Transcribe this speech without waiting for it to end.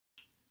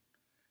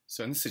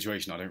So in this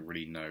situation, I don't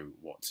really know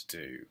what to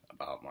do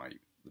about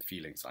the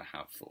feelings I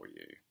have for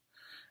you,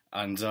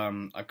 and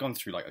I've gone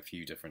through like a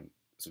few different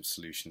sort of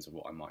solutions of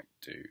what I might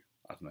do.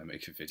 I don't know,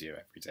 make a video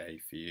every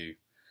day for you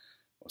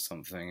or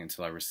something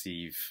until I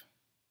receive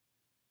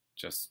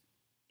just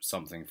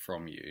something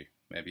from you,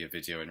 maybe a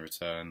video in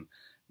return,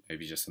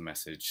 maybe just a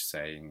message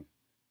saying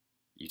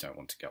you don't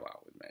want to go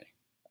out with me,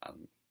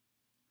 and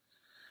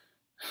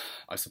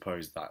I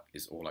suppose that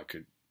is all I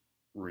could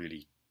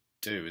really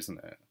do,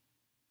 isn't it?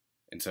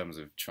 In terms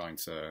of trying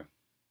to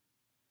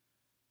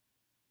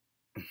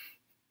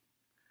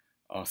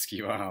ask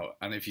you out.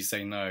 And if you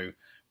say no,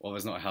 well,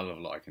 there's not a hell of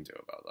a lot I can do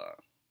about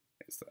that,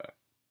 is there?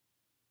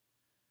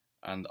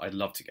 And I'd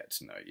love to get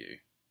to know you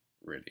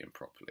really and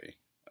properly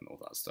and all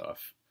that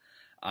stuff.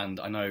 And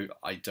I know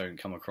I don't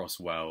come across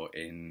well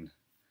in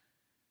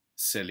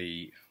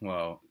silly,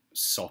 well,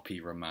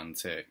 soppy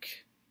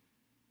romantic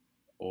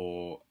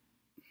or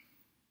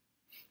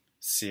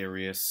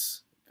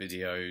serious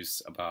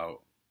videos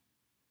about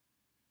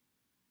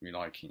me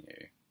liking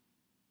you.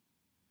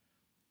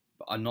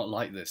 But I'm not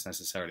like this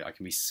necessarily. I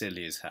can be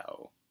silly as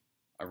hell.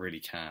 I really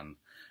can.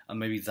 And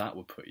maybe that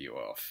would put you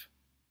off.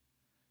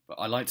 But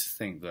I like to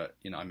think that,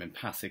 I'm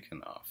empathic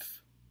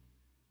enough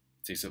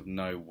to sort of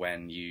know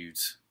when you'd,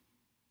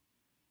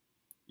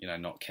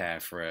 not care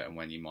for it and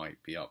when you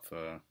might be up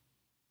for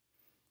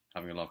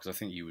having a laugh. Because I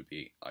think you would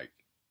be, like,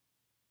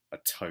 a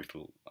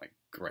total, like,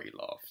 great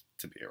laugh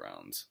to be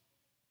around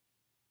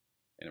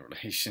in a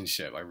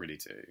relationship. I really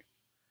do.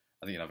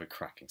 I think you'd have a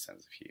cracking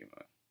sense of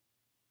humour.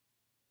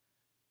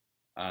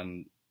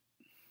 And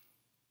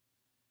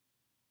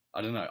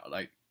I don't know,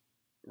 like,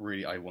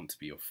 really, I want to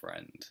be your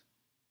friend.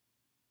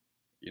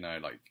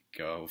 Like,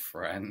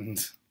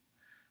 girlfriend.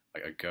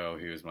 Like, a girl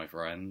who is my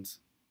friend.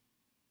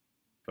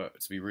 But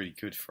to be really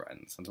good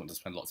friends and to want to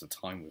spend lots of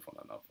time with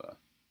one another.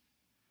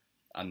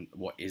 And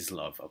what is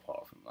love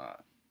apart from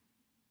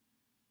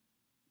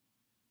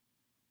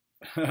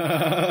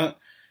that?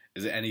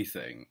 Is it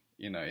anything?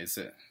 Is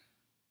it...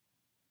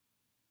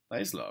 That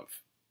is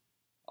love.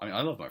 I mean,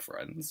 I love my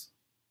friends.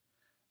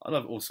 I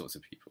love all sorts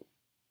of people,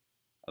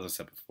 as I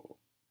said before.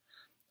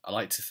 I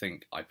like to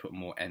think I put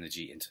more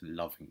energy into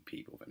loving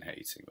people than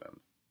hating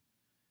them,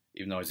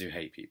 even though I do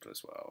hate people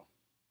as well.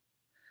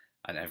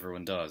 And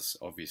everyone does,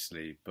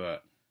 obviously,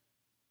 but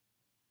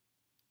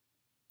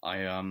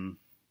I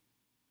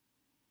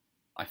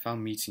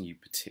found meeting you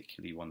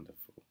particularly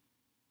wonderful,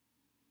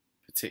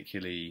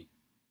 particularly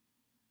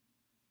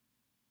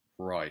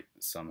right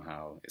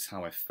somehow. It's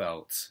how I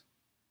felt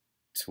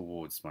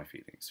towards my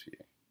feelings for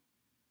you.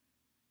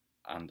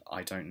 And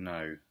I don't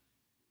know,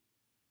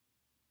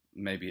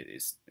 maybe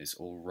it's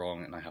all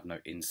wrong and I have no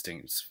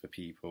instincts for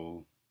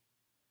people.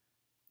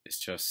 It's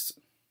just,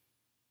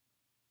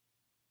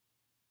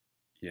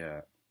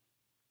 yeah.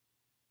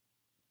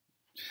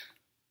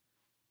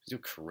 Your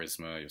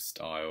charisma, your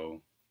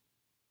style,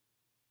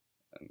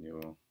 and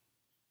your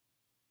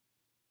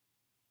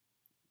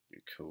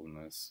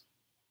coolness,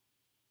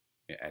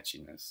 your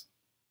edginess,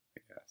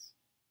 I guess.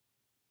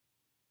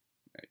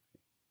 Maybe.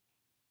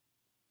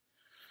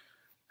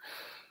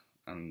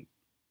 And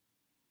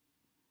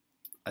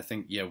I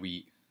think, yeah,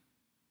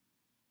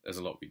 there's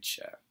a lot we'd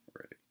share,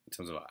 really, in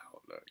terms of our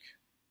outlook,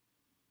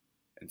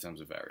 in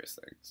terms of various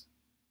things.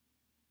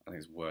 I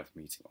think it's worth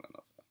meeting one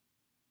another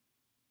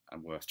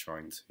and worth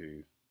trying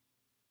to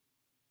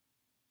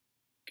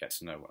get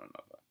to know one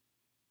another.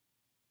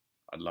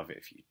 I'd love it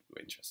if you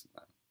were interested in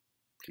that.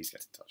 Please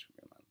get in touch with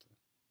me on